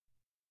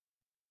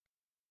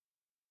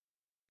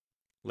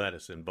Let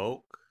us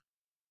invoke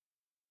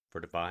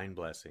for divine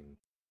blessing.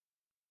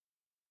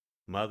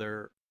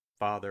 Mother,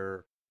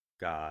 Father,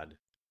 God,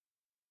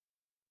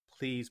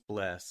 please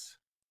bless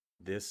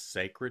this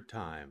sacred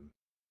time.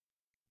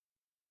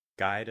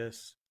 Guide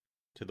us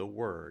to the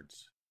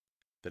words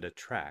that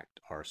attract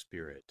our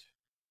spirit.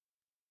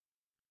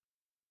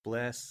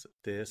 Bless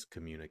this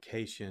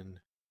communication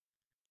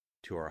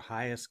to our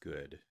highest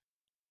good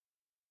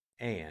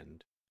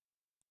and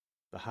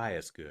the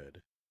highest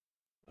good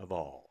of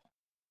all.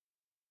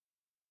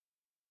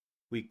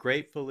 We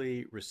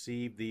gratefully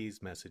receive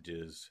these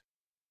messages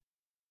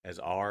as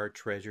our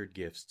treasured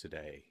gifts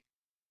today.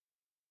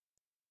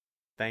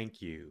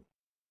 Thank you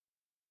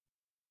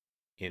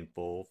in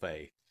full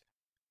faith.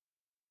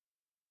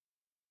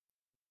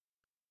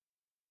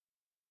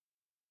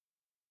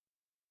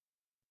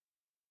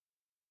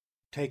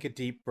 Take a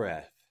deep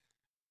breath.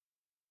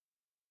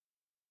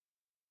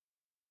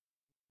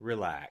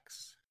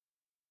 Relax.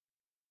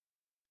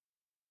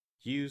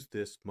 Use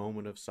this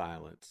moment of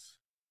silence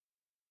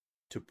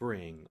to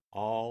bring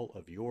all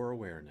of your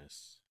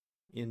awareness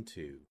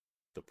into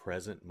the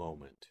present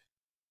moment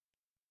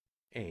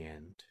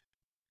and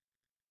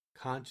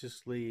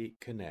consciously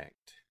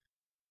connect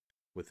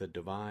with the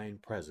divine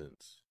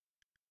presence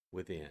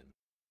within.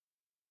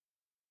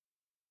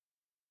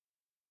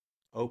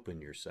 Open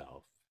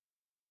yourself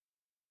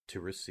to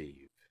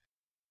receive.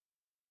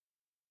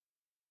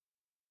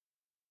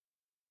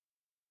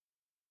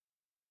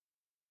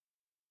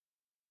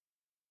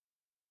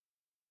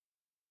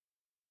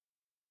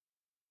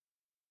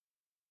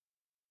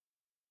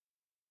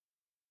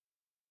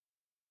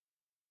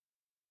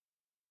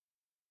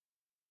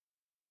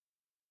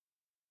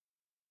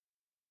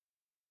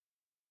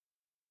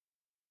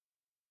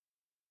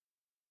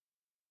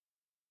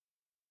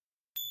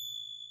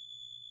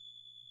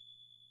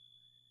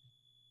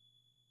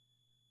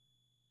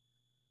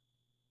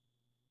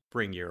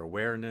 Bring your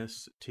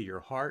awareness to your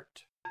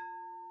heart.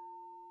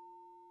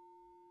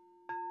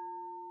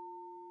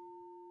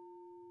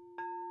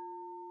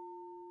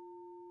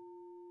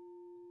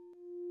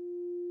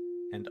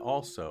 And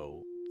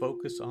also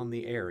focus on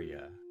the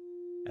area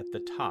at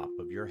the top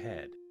of your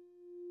head.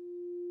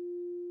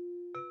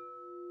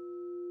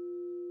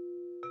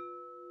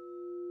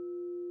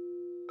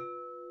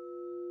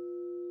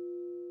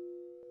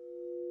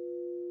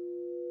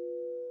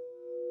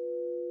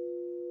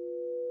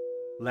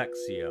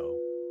 Lectio.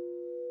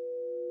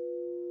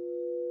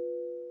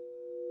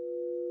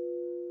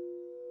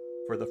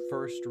 For the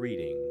first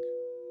reading,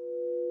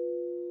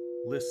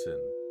 listen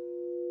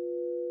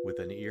with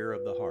an ear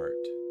of the heart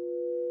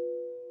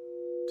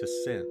to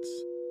sense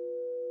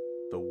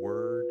the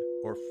word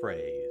or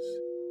phrase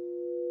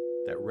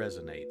that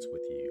resonates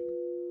with you.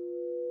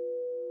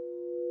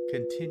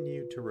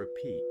 Continue to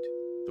repeat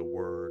the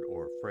word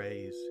or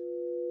phrase.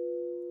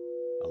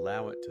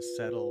 Allow it to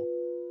settle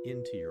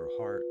into your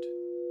heart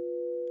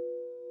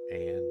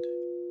and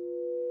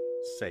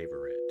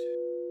savor it.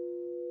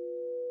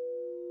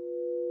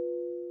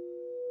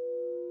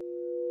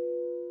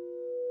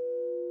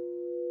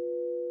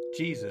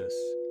 Jesus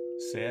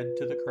said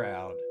to the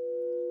crowd,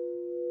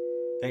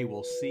 "They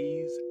will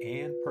seize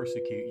and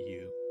persecute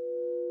you.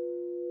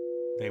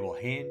 They will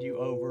hand you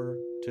over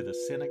to the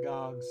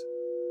synagogues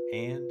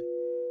and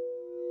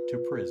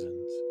to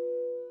prisons,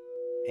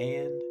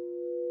 and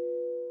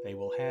they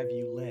will have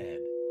you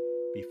led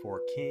before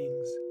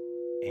kings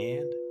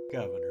and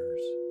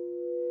governors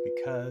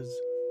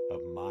because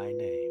of my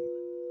name.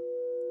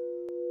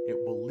 It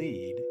will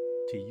lead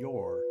to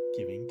your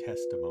giving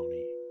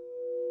testimony.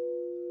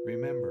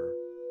 Remember,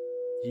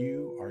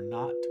 you are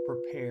not to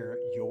prepare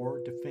your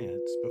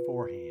defense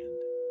beforehand,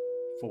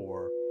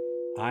 for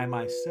I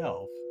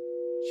myself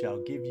shall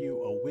give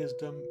you a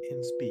wisdom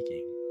in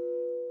speaking,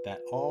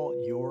 that all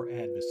your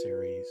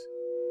adversaries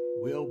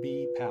will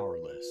be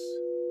powerless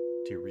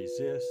to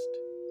resist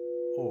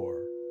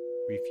or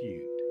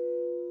refute.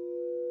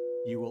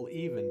 You will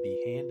even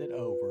be handed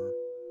over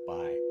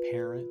by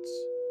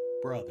parents,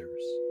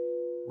 brothers,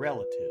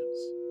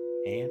 relatives,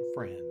 and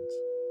friends,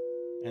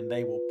 and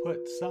they will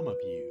put some of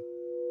you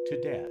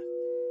to death.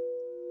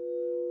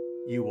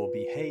 You will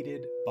be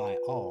hated by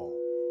all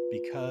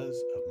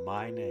because of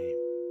my name,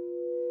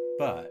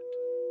 but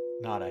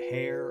not a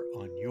hair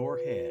on your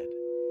head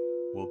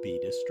will be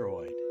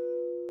destroyed.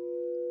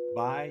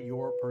 By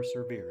your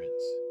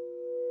perseverance,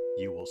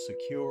 you will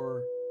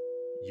secure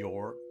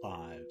your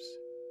lives."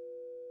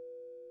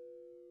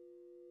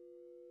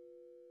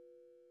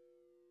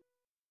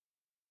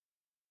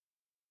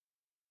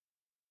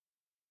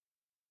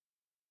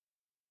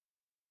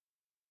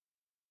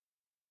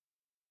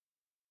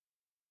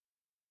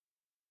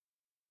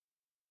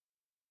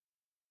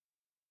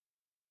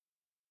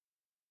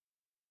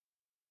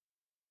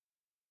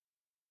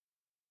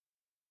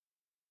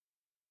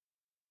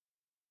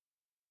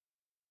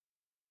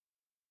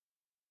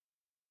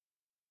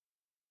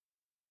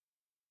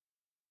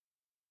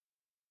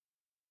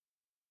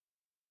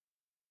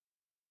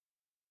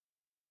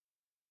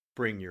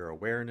 Bring your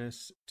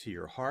awareness to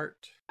your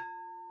heart.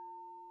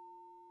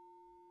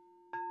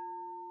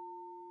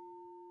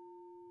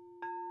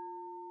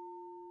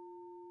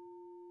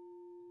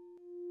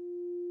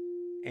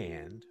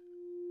 And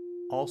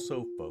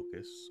also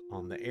focus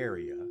on the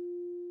area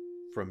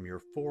from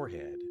your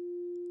forehead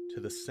to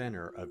the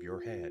center of your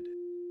head.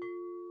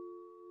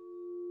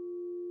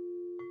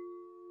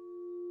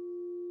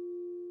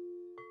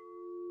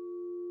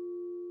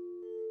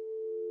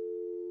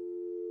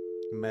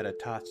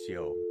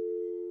 Meditatio.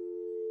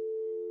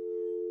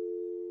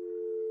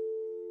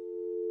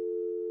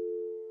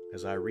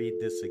 As I read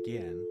this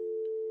again,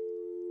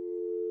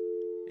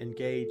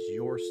 engage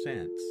your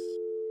sense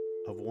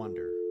of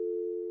wonder.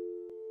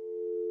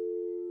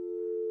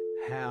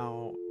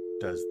 How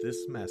does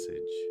this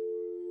message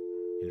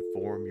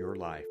inform your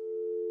life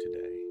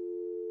today?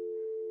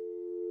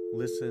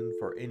 Listen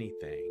for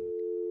anything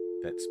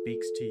that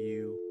speaks to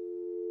you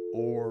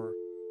or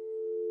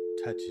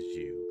touches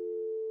you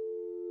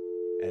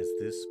as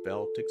this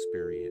felt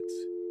experience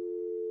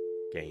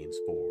gains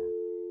form.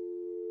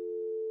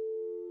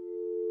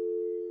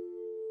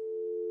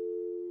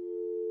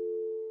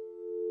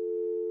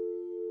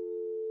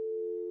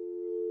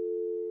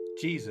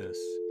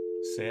 Jesus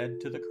said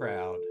to the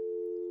crowd,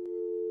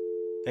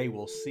 "They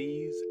will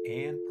seize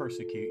and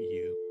persecute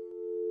you.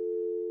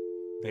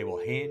 They will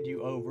hand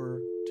you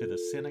over to the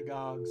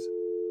synagogues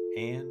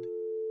and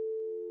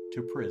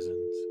to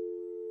prisons,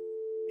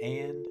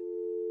 and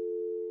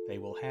they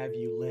will have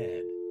you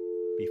led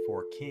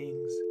before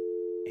kings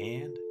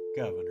and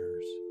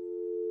governors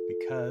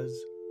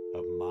because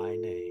of my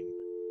name.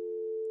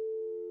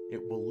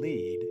 It will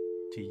lead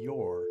to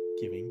your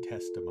giving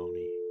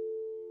testimony.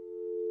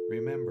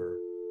 Remember,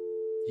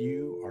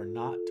 you are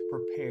not to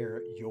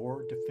prepare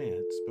your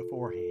defense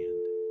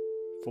beforehand,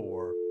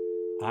 for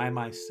I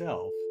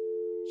myself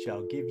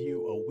shall give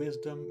you a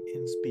wisdom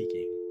in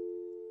speaking,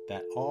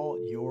 that all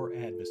your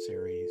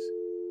adversaries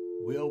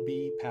will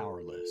be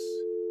powerless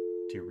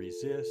to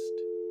resist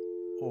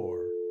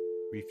or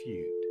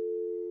refute.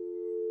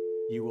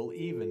 You will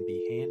even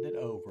be handed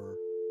over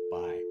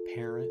by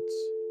parents,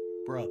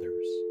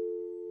 brothers,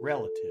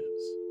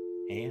 relatives,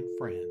 and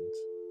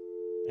friends,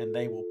 and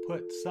they will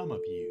put some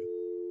of you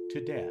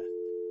to death.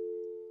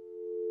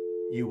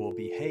 You will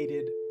be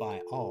hated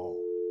by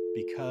all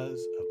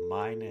because of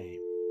my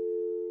name,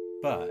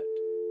 but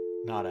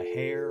not a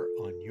hair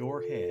on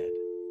your head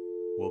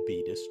will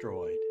be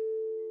destroyed.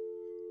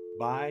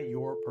 By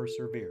your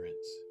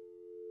perseverance,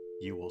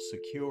 you will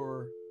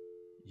secure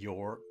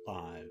your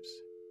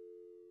lives."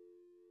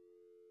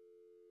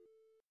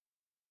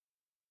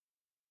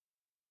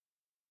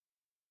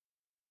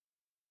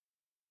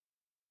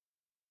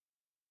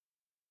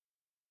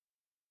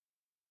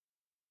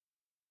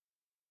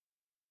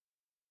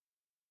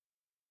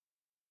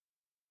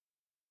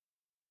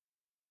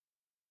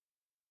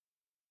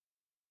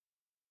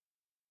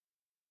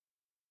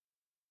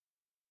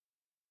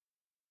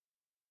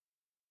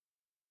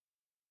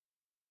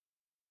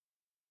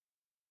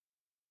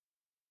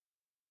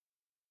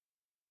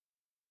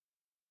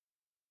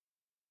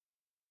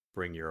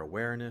 Bring your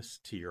awareness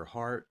to your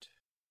heart.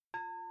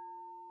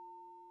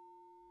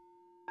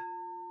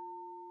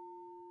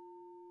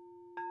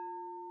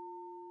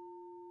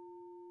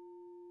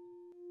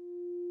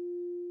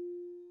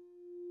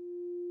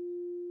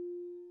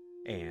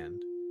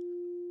 And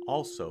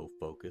also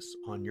focus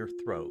on your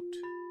throat.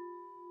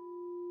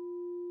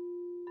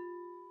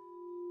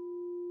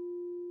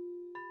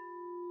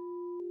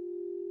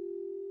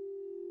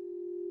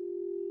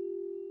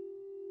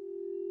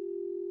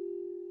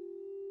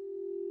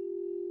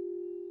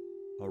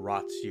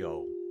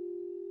 Oratio.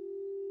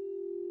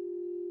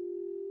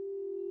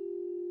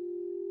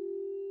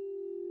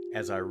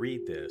 As I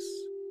read this,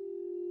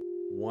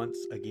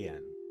 once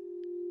again,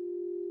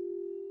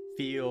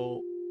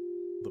 feel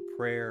the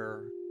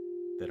prayer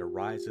that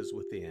arises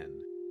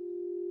within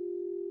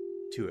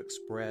to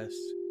express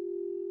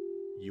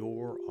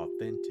your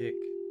authentic,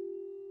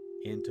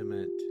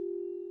 intimate,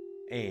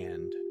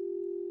 and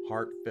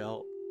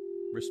heartfelt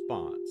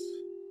response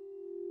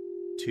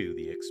to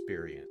the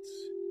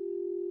experience.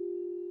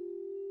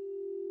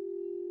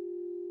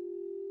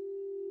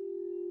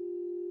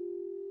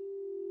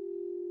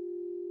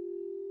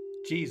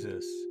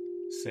 Jesus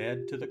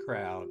said to the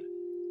crowd,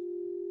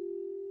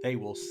 "They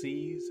will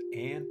seize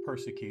and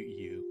persecute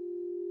you.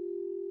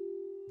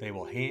 They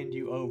will hand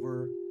you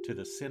over to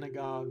the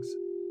synagogues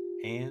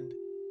and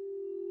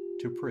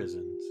to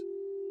prisons,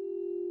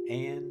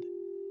 and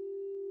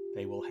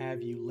they will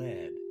have you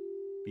led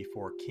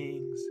before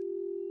kings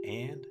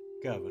and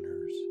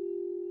governors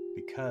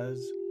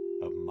because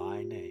of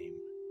my name.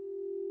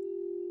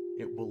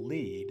 It will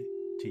lead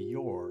to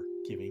your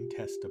giving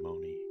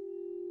testimony.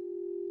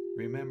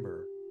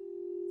 Remember,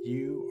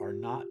 you are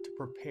not to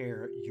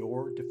prepare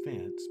your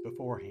defense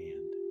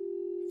beforehand,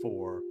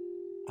 for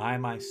I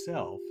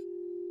myself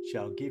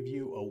shall give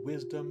you a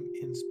wisdom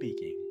in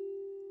speaking,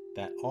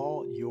 that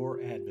all your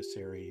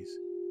adversaries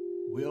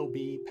will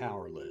be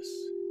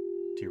powerless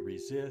to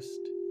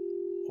resist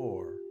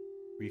or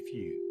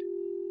refute.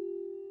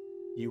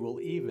 You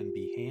will even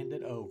be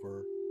handed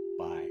over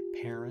by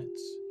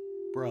parents,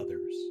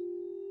 brothers,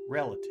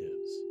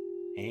 relatives,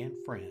 and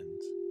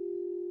friends,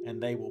 and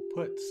they will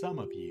put some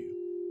of you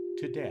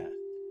to death.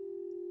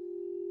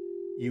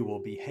 You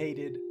will be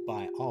hated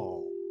by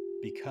all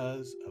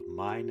because of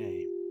my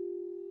name,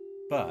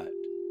 but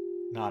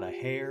not a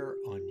hair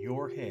on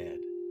your head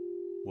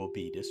will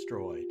be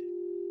destroyed.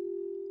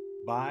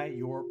 By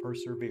your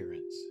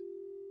perseverance,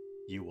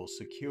 you will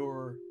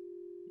secure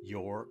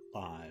your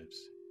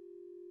lives.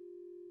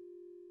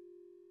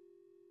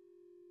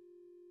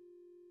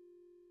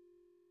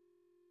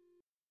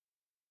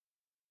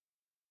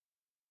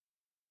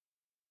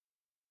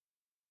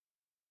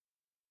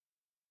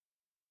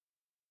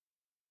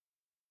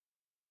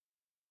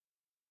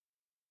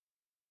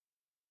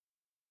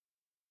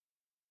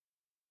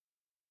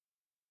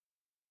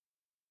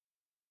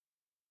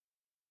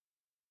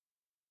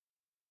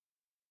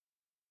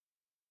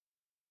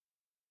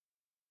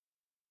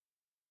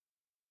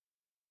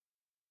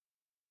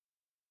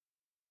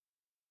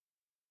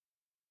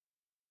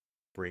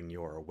 Bring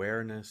your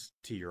awareness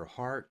to your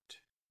heart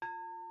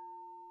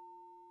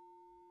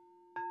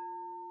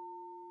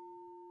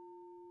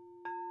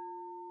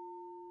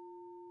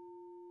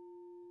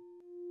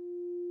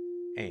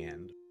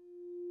and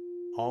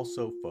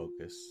also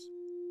focus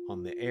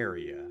on the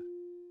area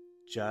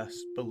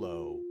just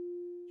below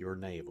your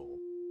navel.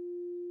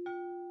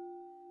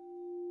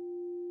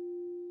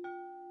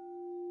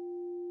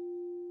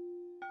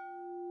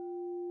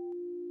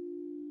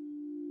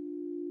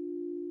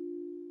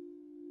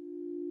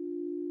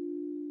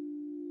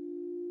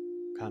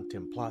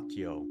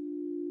 Contemplatio.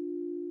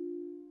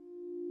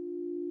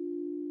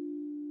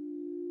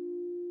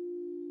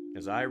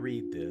 As I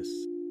read this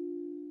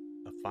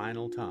a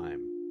final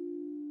time,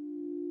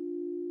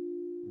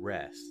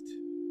 rest.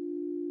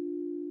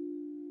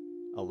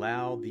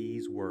 Allow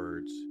these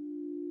words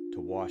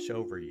to wash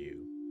over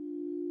you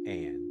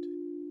and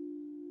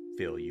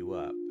fill you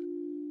up.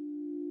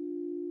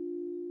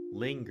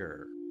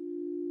 Linger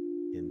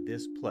in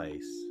this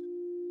place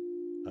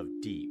of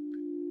deep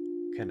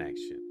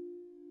connection.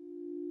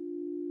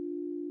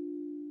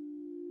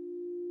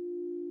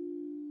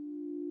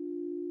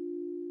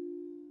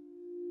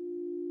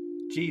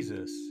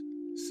 Jesus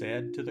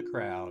said to the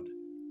crowd,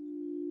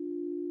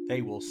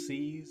 "They will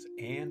seize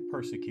and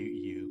persecute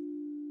you.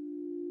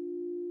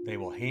 They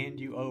will hand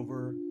you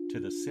over to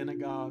the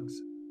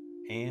synagogues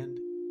and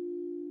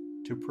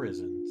to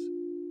prisons,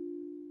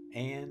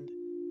 and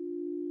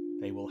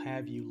they will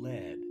have you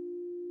led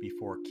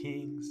before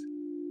kings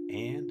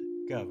and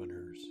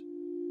governors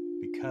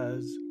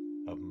because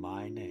of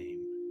my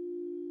name.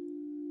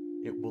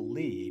 It will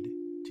lead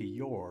to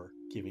your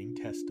giving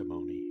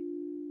testimony.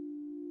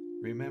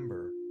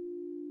 Remember,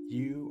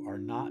 you are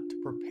not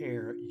to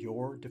prepare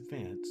your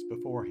defense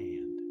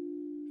beforehand,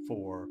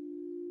 for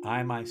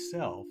I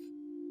myself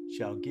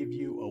shall give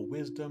you a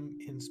wisdom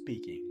in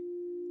speaking,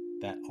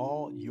 that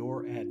all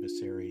your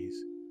adversaries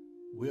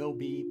will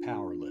be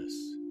powerless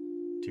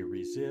to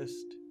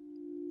resist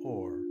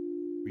or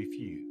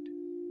refute.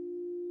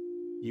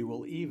 You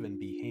will even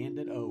be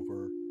handed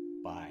over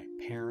by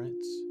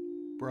parents,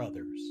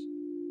 brothers,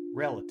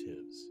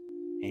 relatives,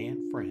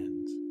 and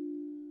friends,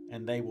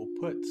 and they will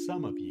put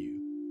some of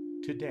you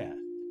to death.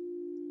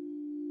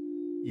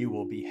 You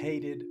will be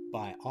hated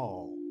by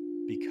all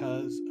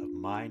because of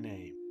my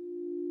name,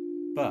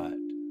 but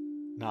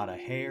not a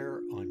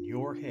hair on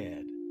your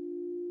head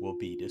will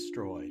be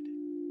destroyed.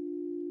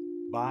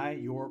 By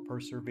your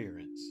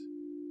perseverance,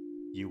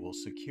 you will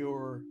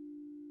secure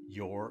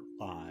your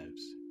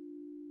lives."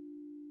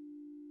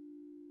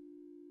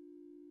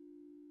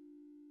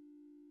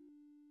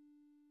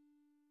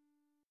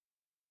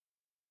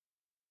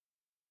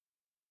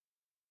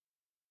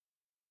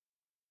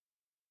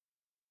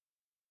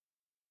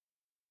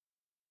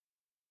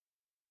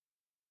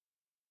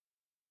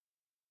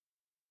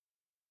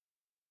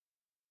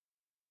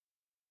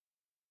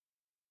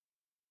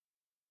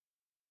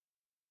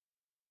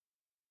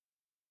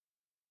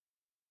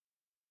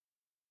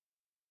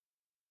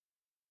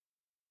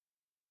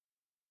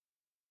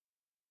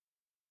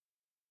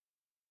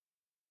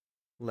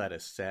 Let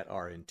us set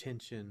our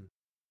intention.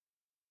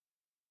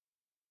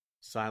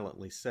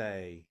 Silently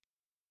say,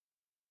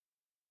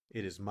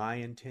 "It is my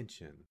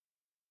intention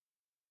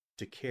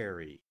to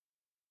carry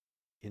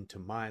into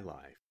my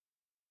life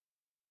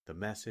the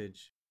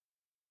message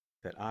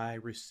that I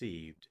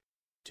received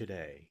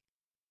today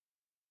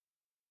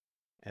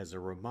as a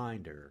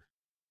reminder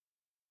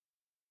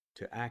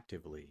to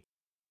actively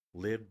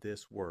live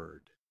this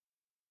word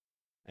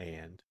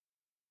and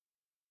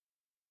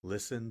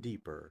listen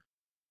deeper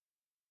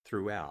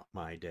throughout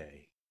my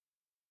day."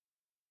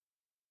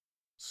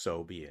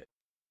 So be it.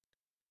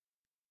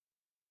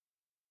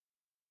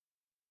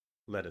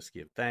 Let us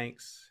give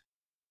thanks.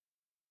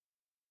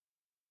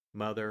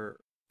 Mother,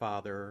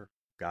 Father,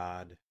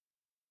 God,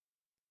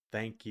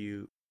 thank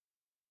you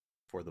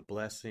for the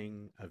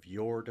blessing of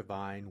your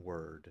divine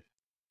word.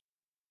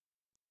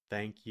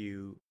 Thank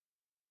you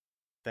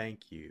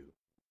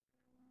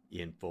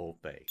in full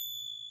faith.